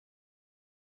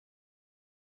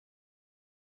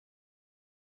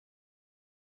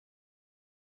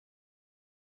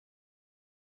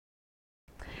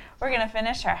We're going to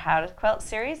finish our How to Quilt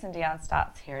series, and Dionne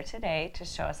Stott's here today to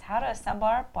show us how to assemble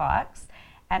our blocks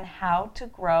and how to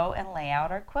grow and lay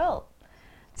out our quilt.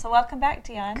 So welcome back,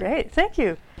 Dionne. Great, thank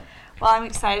you. Well, I'm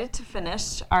excited to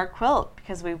finish our quilt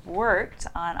because we've worked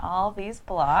on all these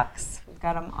blocks. We've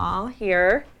got them all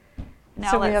here.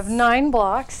 Now so we have 9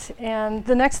 blocks, and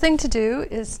the next thing to do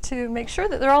is to make sure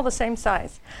that they're all the same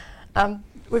size.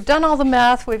 We've done all the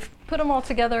math, we've put them all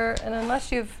together, and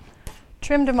unless you've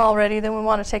trimmed them already, then we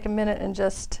want to take a minute and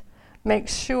just make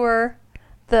sure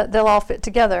that they'll all fit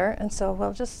together. And so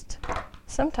we'll just,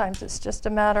 sometimes it's just a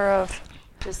matter of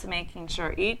just making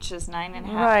sure each is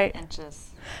 9.5 inches.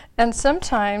 And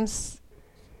sometimes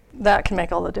that can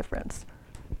make all the difference.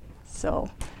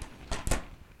 So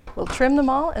we'll trim them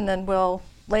all, and then we'll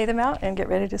lay them out and get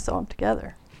ready to sew them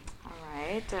together. All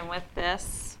right, and with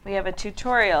this, we have a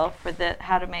tutorial for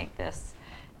how to make this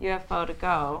UFO to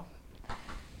go.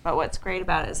 But what's great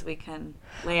about it is we can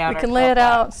lay out our quilt lay it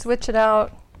out, blocks. switch it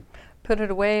out, put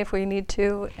it away if we need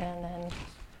to, and then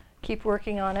keep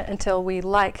working on it until we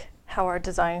like how our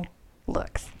design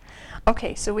looks.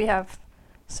 Okay, so we have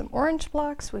some orange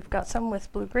blocks. We've got some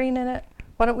with blue-green in it.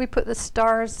 Why don't we put the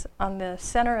stars on the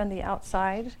center and the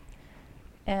outside,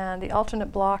 and the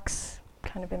alternate blocks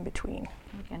kind of in between.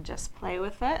 We can just play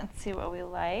with it and see what we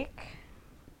like.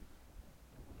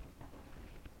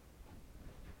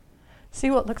 See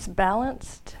what looks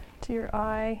balanced to your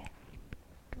eye.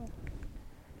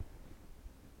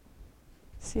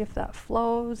 See if that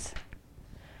flows.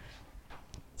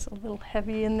 It's a little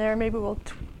heavy in there. Maybe we'll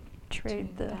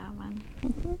trade that one.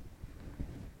 Mm-hmm.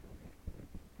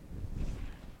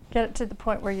 Get it to the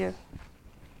point where you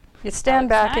stand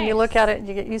back and you look at it and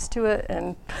you get used to it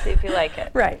and see if you like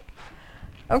it. Right.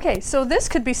 Okay, so this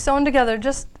could be sewn together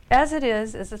just as it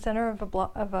is, as the center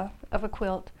of a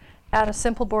quilt. Add a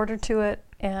simple border to it,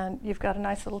 and you've got a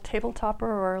nice little table topper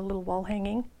or a little wall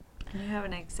hanging. And you have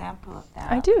an example of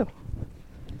that. I do.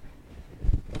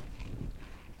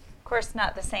 Of course,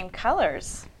 not the same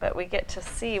colors, but we get to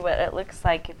see what it looks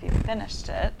like if you finished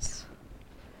it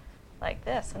like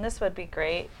this. And this would be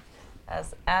great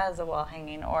as a wall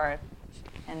hanging or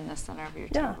in the center of your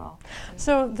table.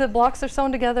 So the blocks are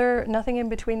sewn together, nothing in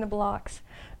between the blocks,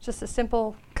 just a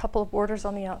simple couple of borders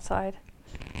on the outside.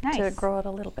 Nice. To grow it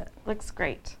a little bit. Looks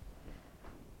great.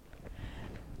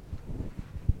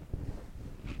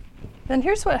 Then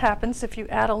here's what happens if you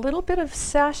add a little bit of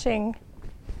sashing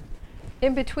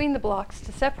in between the blocks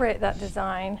to separate that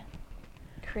design.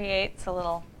 Creates a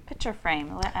little picture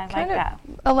frame. I like Kind of that.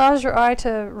 Allows your eye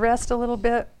to rest a little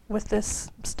bit with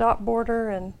this stop border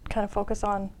and kind of focus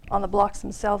on the blocks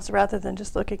themselves rather than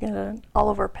just looking at an all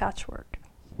over patchwork.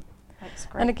 Looks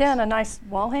great. And again, a nice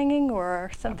wall hanging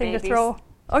or something to throw.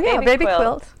 Oh yeah, baby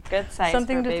quilt. Good size.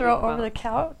 Something for to baby throw quilt. over the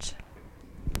couch.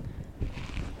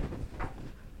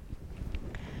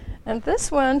 And this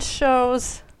one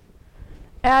shows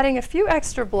adding a few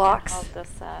extra blocks. Hold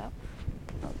this up.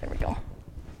 Oh, there we go.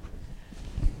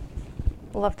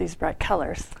 Love these bright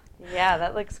colors. Yeah,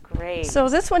 that looks great. So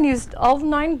this one used all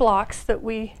 9 blocks that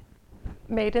we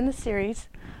made in the series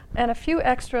and a few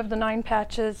extra of the 9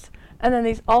 patches and then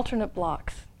these alternate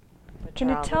blocks. Can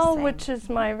you tell which is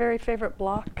my very favorite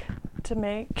block to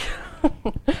make?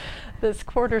 This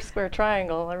quarter square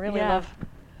triangle. I really love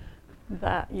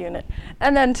that unit.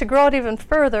 And then to grow it even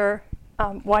further,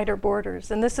 wider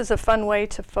borders. And this is a fun way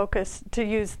to focus, to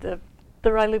use the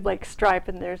Riley Blake stripe.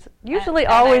 And there's usually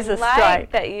always a stripe. I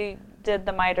like that you did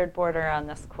the mitered border on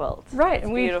this quilt. Right. It's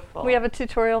and beautiful. We have a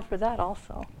tutorial for that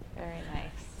also. Very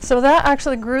nice. So that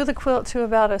actually grew the quilt to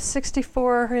about a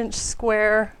 64-inch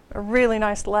square, a really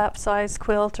nice lap-size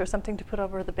quilt or something to put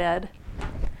over the bed.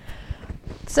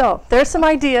 So there's some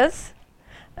ideas,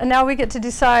 and now we get to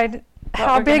decide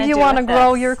how big you want to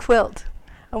grow your quilt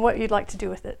and what you'd like to do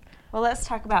with it. Well, let's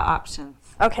talk about options.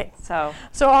 Okay. So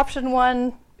option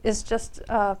 1 is just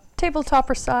table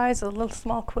topper size, a little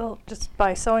small quilt, just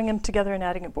by sewing them together and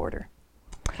adding a border.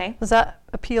 Okay. Does that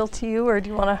appeal to you, or do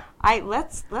you want to?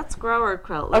 Let's grow our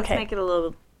quilt. Let's make it a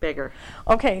little bigger.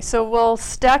 Okay, so we'll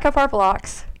stack up our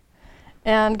blocks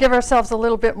and give ourselves a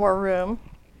little bit more room.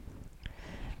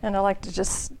 And I like to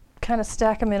just kind of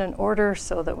stack them in an order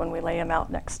so that when we lay them out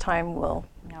next time, we'll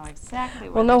know exactly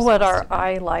what our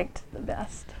eye liked the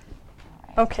best.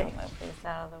 Right, okay. So move these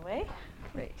out of the way.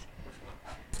 Great.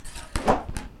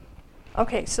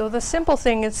 Okay, so the simple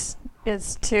thing is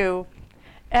to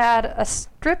add a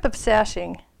strip of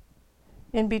sashing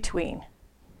in between.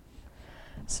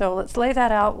 So let's lay that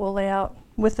out. We'll lay out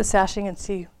with the sashing and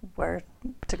see where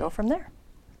to go from there.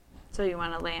 So you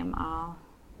want to lay them all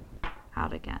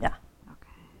out again? Yeah. Okay.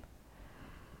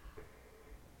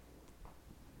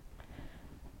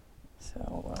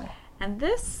 So, and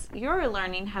this, you're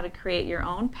learning how to create your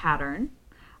own pattern.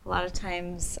 A lot of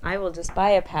times I will just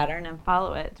buy a pattern and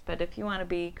follow it, but if you want to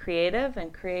be creative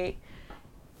and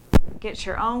get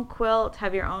your own quilt,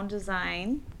 have your own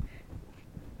design,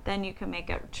 then you can make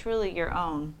it truly your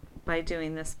own by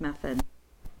doing this method.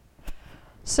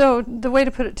 so the way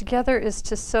to put it together is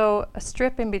to sew a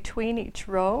strip in between each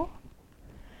row.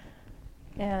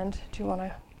 And do you want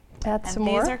to add some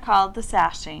more? These are called the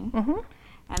sashing. Mm-hmm.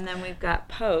 And then we've got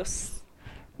posts.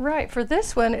 Right, for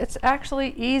this one, it's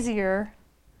actually easier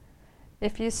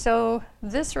if you sew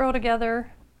this row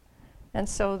together and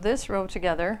sew this row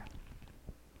together.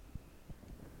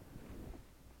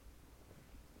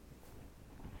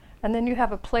 And then you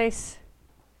have a place,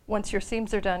 once your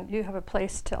seams are done, you have a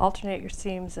place to alternate your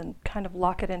seams and kind of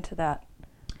lock it into that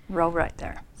row right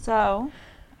there. So,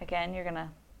 again, you're going to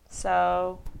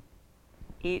sew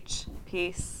each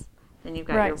piece. Then you've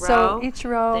got your row. So each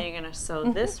row. Then you're going to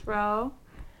sew this row.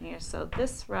 And you're going to sew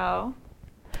this row.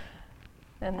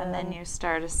 And then you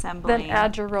start assembling. Then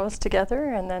add your rows together,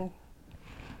 and then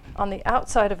on the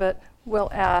outside of it,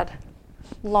 we'll add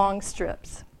long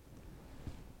strips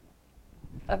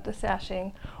of the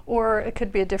sashing, or it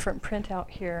could be a different print out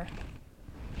here.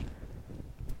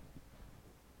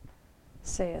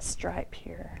 Say a stripe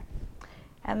here.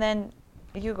 And then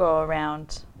you go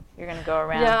around. You're going to go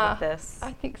around with this.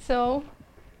 I think so.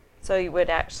 So you would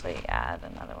actually add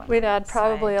another one. We'd add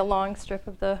probably a long strip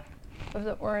of the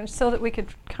orange so that we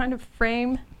could kind of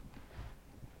frame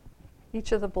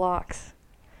each of the blocks.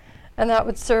 And that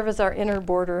would serve as our inner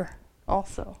border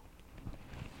also.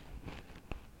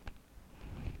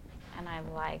 And I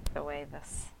like the way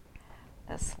this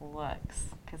looks,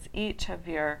 because each of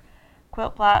your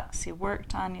quilt blocks you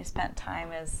worked on, you spent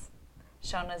time, is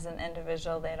shown as an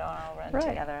individual. They don't all run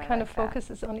together. Right, kind of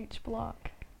focuses on each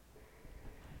block.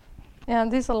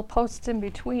 And these little posts in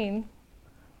between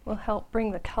will help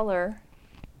bring the color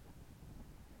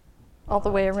all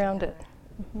the way around it.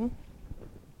 Mm-hmm.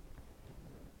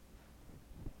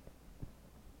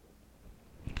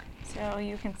 So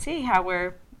you can see how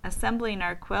we're assembling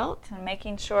our quilt and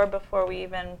making sure before we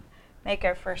even make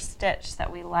our first stitch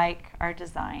that we like our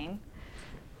design.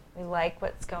 We like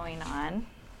what's going on.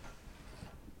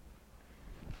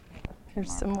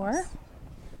 Here's some more.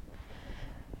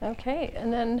 Okay,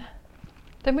 and then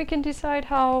we can decide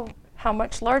how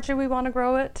much larger we want to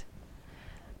grow it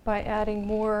by adding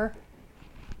more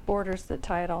borders that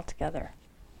tie it all together.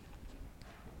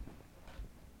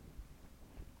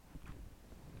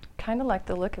 Kind of like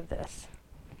the look of this,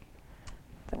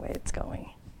 the way it's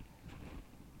going.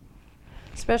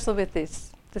 Especially with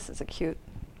these, this is a cute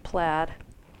plaid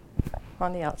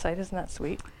on the outside, isn't that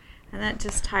sweet? And that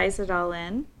just ties it all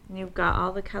in. And you've got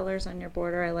all the colors on your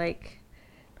border. I like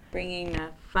bringing a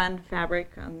fun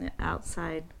fabric on the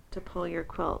outside to pull your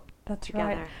quilt together.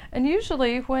 Right. And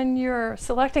usually when you're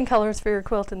selecting colors for your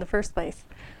quilt in the first place,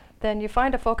 then you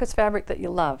find a focus fabric that you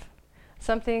love.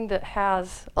 Something that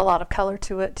has a lot of color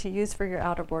to it to use for your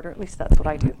outer border. At least that's what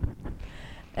I do.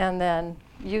 And then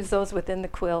use those within the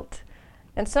quilt.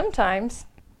 And sometimes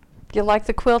you like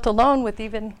the quilt alone with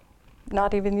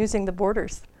not even using the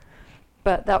borders.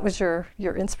 But that was your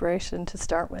inspiration to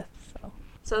start with.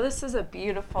 So this is a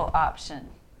beautiful option.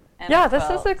 Yeah, this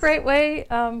is a great way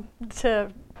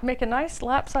to make a nice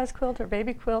lap-size quilt or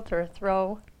baby quilt or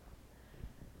throw.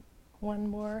 One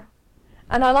more.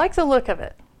 And I like the look of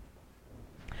it.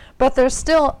 But there's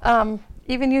still,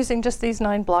 even using just these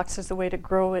 9 blocks is a way to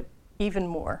grow it even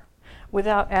more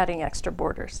without adding extra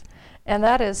borders. And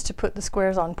that is to put the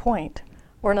squares on point,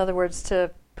 or in other words,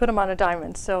 to put them on a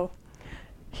diamond. So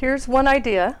here's one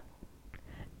idea.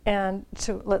 And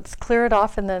so let's clear it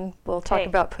off, and then we'll talk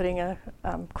about putting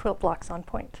quilt blocks on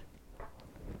point.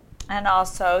 And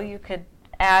also, you could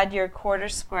add your quarter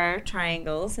square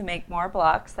triangles and make more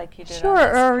blocks like you did on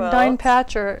this or quilt. 9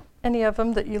 patch or any of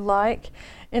them that you like.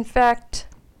 In fact,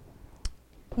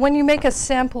 when you make a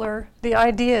sampler, the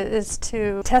idea is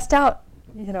to test out,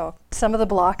 some of the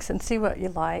blocks and see what you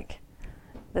like.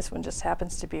 This one just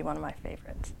happens to be one of my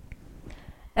favorites.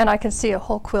 And I can see a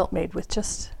whole quilt made with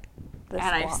just this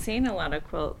block. I've seen a lot of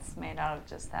quilts made out of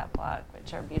just that block,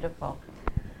 which are beautiful.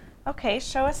 Okay,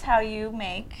 show us how you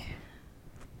make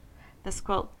this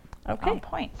quilt on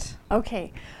point.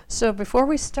 Okay, so before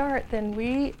we start, then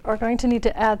we are going to need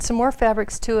to add some more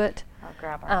fabrics to it. I'll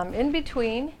grab our in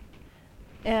between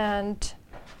and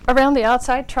around the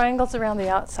outside, triangles around the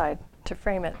outside to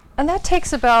frame it. And that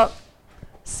takes about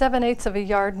 7/8 of a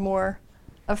yard more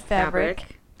of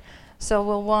fabric. So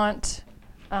we'll want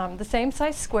the same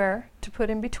size square to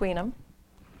put in between them.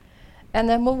 And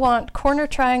then we'll want corner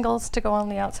triangles to go on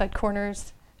the outside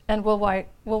corners And we'll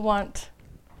want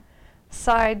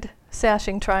side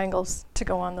sashing triangles to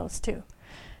go on those too.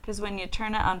 Because when you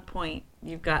turn it on point,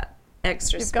 you've got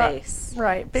extra space.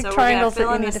 Right, big so triangles that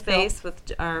we're you going need to to fill in the fill. space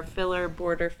with our filler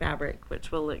border fabric,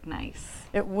 which will look nice.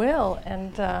 It will,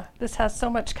 and this has so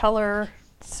much color,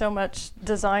 so much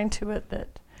design to it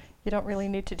that you don't really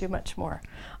need to do much more.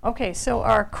 Okay, so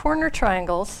our corner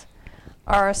triangles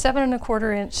are a 7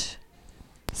 1/4 inch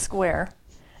square,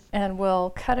 and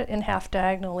we'll cut it in half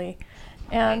diagonally.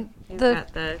 And where's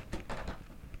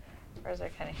our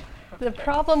cutting? The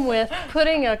problem with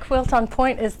putting a quilt on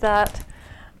point is that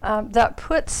that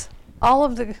puts all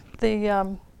of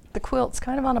the quilts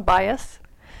kind of on a bias.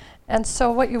 And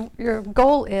so what your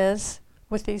goal is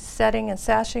with these setting and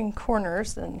sashing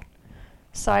corners and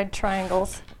side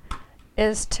triangles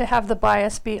is to have the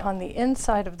bias be on the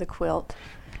inside of the quilt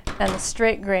and the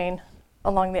straight grain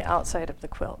along the outside of the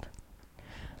quilt.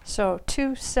 So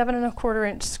 2 7 1/4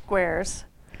 inch squares,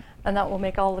 and that will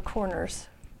make all the corners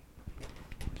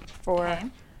for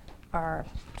our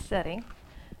setting.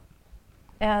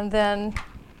 And then,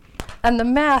 and the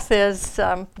math is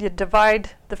you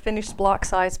divide the finished block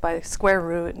size by square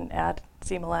root and add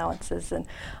seam allowances. And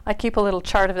I keep a little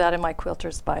chart of that in my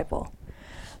Quilter's Bible.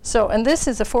 So, and this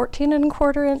is a 14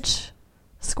 1/4 inch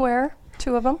square,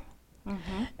 2 of them.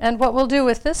 Mm-hmm. And what we'll do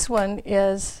with this one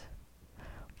is,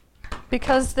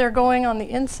 because they're going on the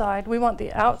inside, we want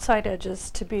the outside edges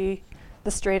to be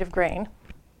the straight of grain.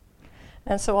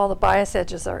 And so all the bias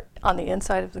edges are on the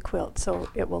inside of the quilt, so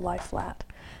it will lie flat.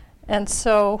 And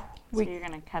so you're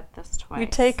going to cut this twice. We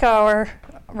take our,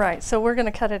 right, so we're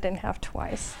going to cut it in half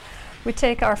twice. We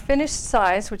take our finished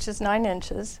size, which is 9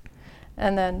 inches,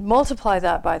 and then multiply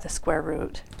that by the square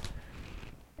root,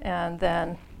 and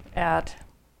then add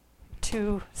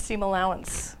 2 seam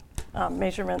allowance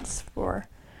measurements for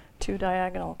 2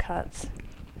 diagonal cuts.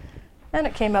 And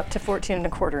it came up to 14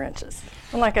 1/4 inches.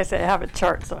 And like I say, I have a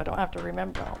chart, so I don't have to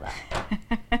remember all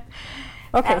that.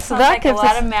 Okay, so that like gives a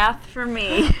lot of math for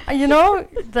me. You know,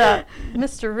 that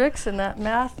Mr. Ricks in that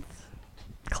math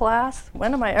class,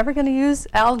 when am I ever going to use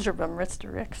algebra,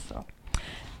 Mr. Ricks? So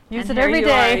use it every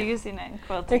day. Are using it in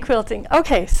quilting. In quilting.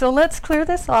 Okay, so let's clear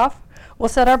this off. We'll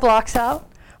set our blocks out.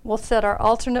 We'll set our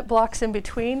alternate blocks in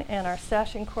between and our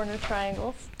sashing corner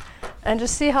triangles, and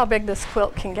just see how big this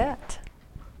quilt can get.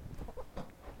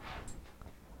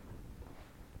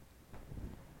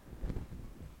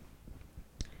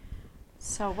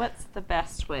 So what's the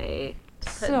best way to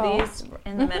put these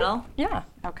in the middle? Yeah.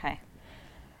 Okay.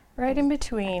 Right in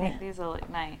between. I think these will look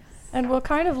nice. And we'll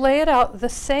kind of lay it out the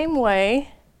same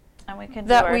way and we can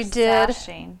that do our we did.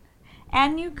 sashing.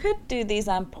 And you could do these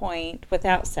on point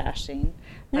without sashing,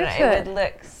 but You it could. would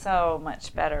look so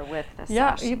much better with the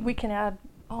Yeah, sashing. we can add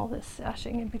all this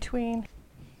sashing in between.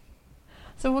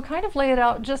 So we'll kind of lay it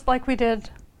out just like we did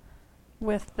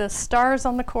with the stars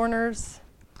on the corners.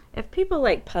 If people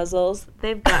like puzzles,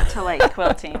 they've got to like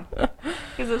quilting,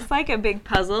 because it's like a big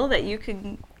puzzle that you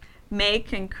can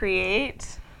make and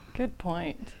create. Good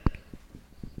point.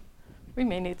 We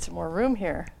may need some more room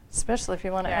here, especially if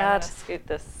you want to I'm add. gonna scoot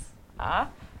this off.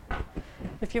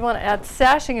 If you want to add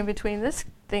sashing in between, this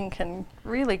thing can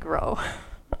really grow.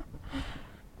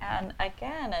 And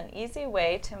again, an easy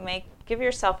way to give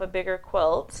yourself a bigger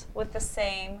quilt with the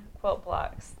same quilt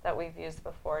blocks that we've used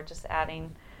before, just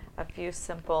adding a few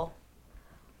simple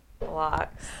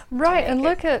blocks. Right, and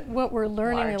look at what we're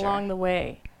learning larger. along the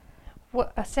way.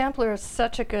 A sampler is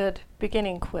such a good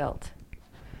beginning quilt,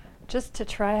 just to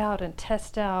try out and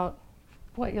test out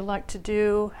what you like to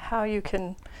do, how you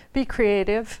can be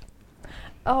creative.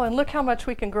 Oh, and look how much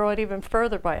we can grow it even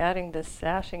further by adding this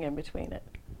sashing in between it.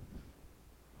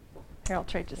 Here, I'll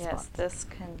trade you Yes, spots. this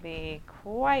can be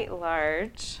quite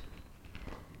large.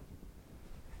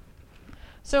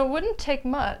 So it wouldn't take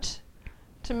much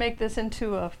to make this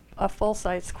into a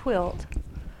full-size quilt.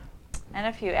 And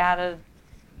if you added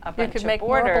a bunch could of make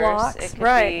more borders, blocks, it could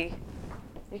right.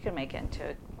 you could make it into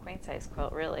a queen-size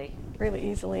quilt, really. Really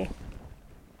easily.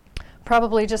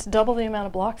 Probably just double the amount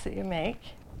of blocks that you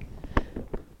make.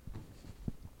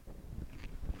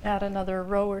 Add another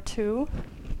row or 2.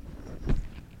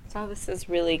 So this is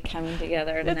really coming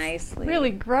together It's nicely.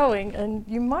 really growing, and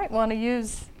you might want to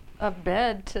use a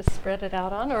bed to spread it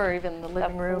out on, or even the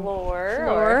living room floor,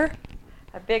 or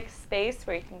a big space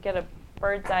where you can get a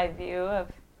bird's eye view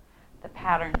of the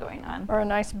pattern going on. or a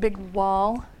nice big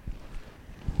wall.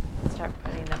 Start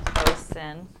putting the posts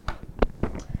in.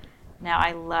 Now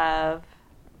I love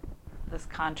this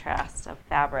contrast of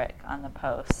fabric on the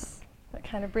posts. That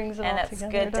kind of brings it And all it's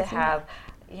together. good to doesn't it? have,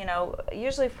 you know,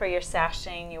 usually for your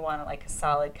sashing, you want like a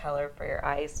solid color for your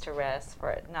eyes to rest, for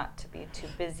it not to be too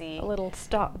busy. A little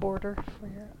stop border for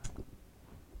your...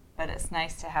 But it's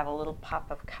nice to have a little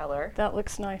pop of color. That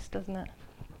looks nice, doesn't it?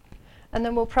 And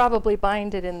then we'll probably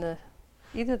bind it in the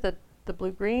either the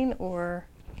blue-green or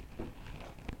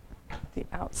the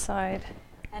outside.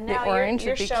 And the now orange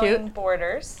you're would be showing cute.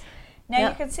 borders. Now Yeah.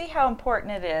 you can see how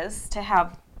important it is to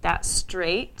have that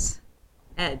straight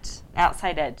edge,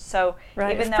 outside edge. So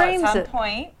Right, even it though it's frames on it.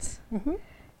 point, Mm-hmm.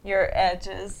 your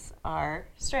edges are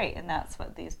straight, and that's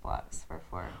what these blocks were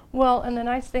for. Well, and the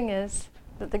nice thing is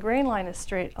that the grain line is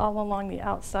straight all along the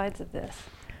outsides of this.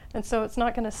 And so it's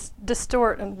not going to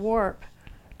distort and warp,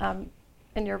 and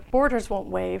your borders won't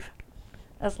wave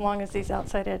as long as these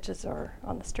outside edges are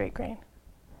on the straight grain.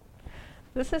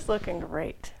 This is looking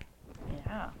great.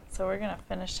 Yeah, so we're going to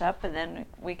finish up, and then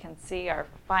we can see our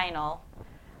final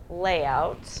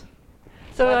layout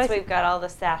So once we've got all the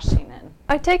sashing in.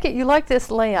 I take it you like this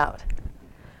layout.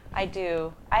 I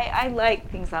do. I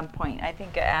like things on point. I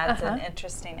think it adds an Uh-huh.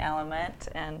 interesting element,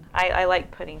 and I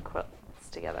like putting quilts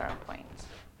together on point.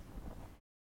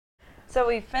 So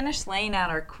we finished laying out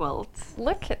our quilt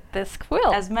Look at this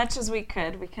quilt. as much as we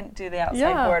could. We couldn't do the outside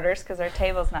Yeah. borders because our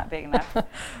table's not big enough.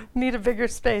 Need a bigger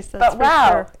space, that's But for wow,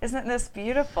 sure. isn't this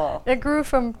beautiful? It grew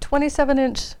from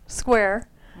 27-inch square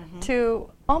Mhm.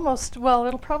 to almost, well,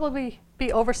 it'll probably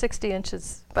be over 60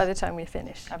 inches by the time we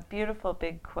finish. A beautiful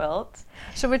big quilt.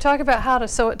 Should we talk about how to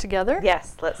sew it together?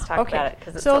 Yes, let's talk Okay. about it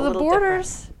because it's So a the little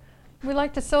borders, we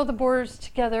like to sew the borders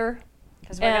together.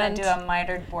 because we're going and to do a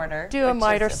mitered border. Do a which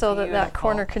miter is a so that that beautiful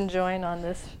corner can join on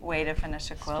this. way to finish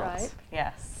a quilt. stripe.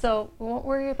 Yes. So we won't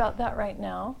worry about that right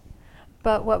now.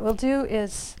 But what we'll do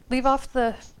is leave off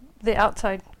the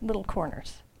outside little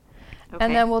corners. Okay.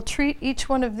 And then we'll treat each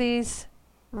one of these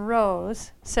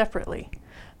rows separately.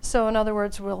 So in other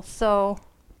words, we'll sew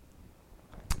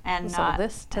and we'll sew not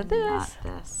this to and this. Not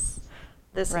this.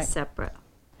 This Right. is separate.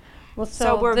 we'll So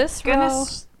sew we're this gonna row.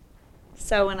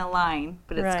 sew in a line,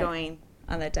 but it's Right. going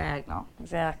on the diagonal.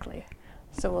 Exactly.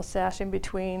 So we'll sash in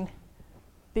between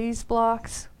these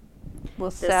blocks. We'll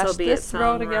This will sash be this its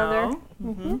row own together. row.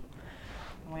 Mhm.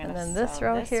 We're And gonna then this sew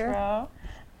row this here. row.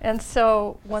 And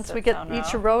so once we its get own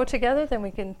each row. row together, then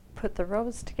we can put the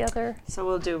rows together. So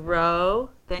we'll do row,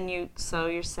 then you sew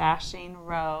your sashing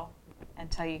row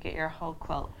until you get your whole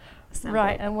quilt assembled.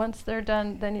 Right, and once they're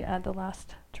done, then you add the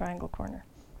last triangle corner.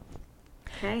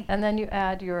 Okay. And then you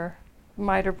add your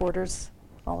miter borders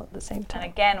all at the same And time.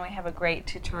 again, we have a great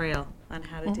tutorial on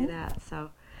how to do Mhm. that. So,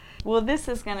 well, this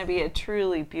is going to be a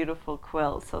truly beautiful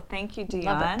quilt. So thank you,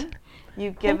 Love Dion. it.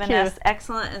 You've given you. us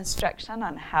excellent instruction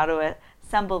on how to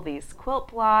assemble these quilt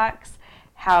blocks,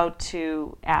 how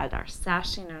to add our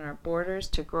sashing and our borders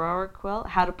to grow our quilt,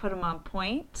 how to put them on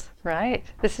point. Right.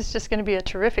 This is just going to be a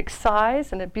terrific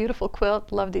size and a beautiful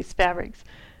quilt. Love these fabrics.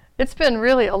 It's been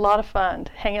really a lot of fun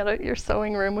to hang out at your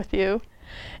sewing room with you.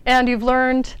 And you've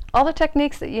learned all the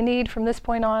techniques that you need from this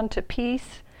point on to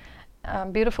piece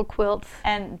beautiful quilts.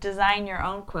 And design your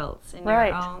own quilts in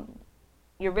Right.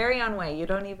 your very own way. You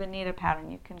don't even need a pattern.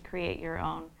 You can create your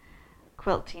own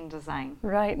quilting design.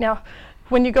 Right. Now,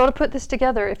 when you go to put this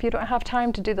together, if you don't have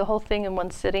time to do the whole thing in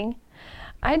one sitting,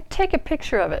 I'd take a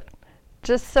picture of it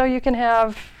just so you can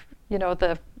have, you know,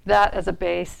 that as a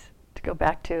base to go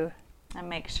back to. And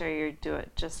make sure you do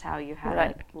it just how you had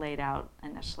Right. it laid out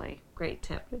initially. Great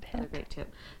tip. Good Another hint. great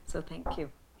tip. So thank you.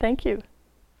 Thank you.